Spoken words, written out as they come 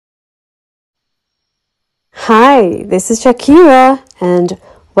Hi, this is Shakira and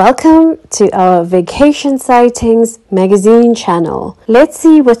welcome to our Vacation Sightings magazine channel. Let's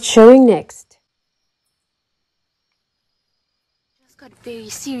see what's showing next. Just got very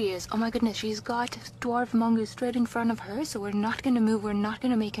serious. Oh my goodness, she's got dwarf mongoose straight in front of her, so we're not going to move, we're not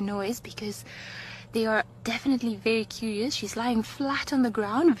going to make a noise because they are definitely very curious. She's lying flat on the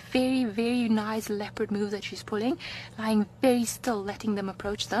ground. Very, very nice leopard move that she's pulling. Lying very still, letting them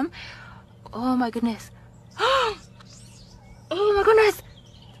approach them. Oh my goodness. Oh my goodness.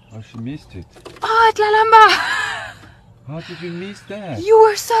 Oh, she missed it. Oh, Tlalamba. How did you miss that? You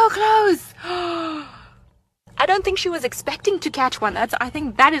were so close. I don't think she was expecting to catch one. I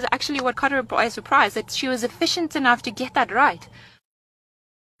think that is actually what caught her by surprise, that she was efficient enough to get that right.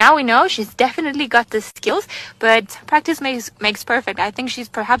 Now we know she's definitely got the skills, but practice makes perfect. I think she's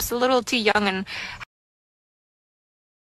perhaps a little too young and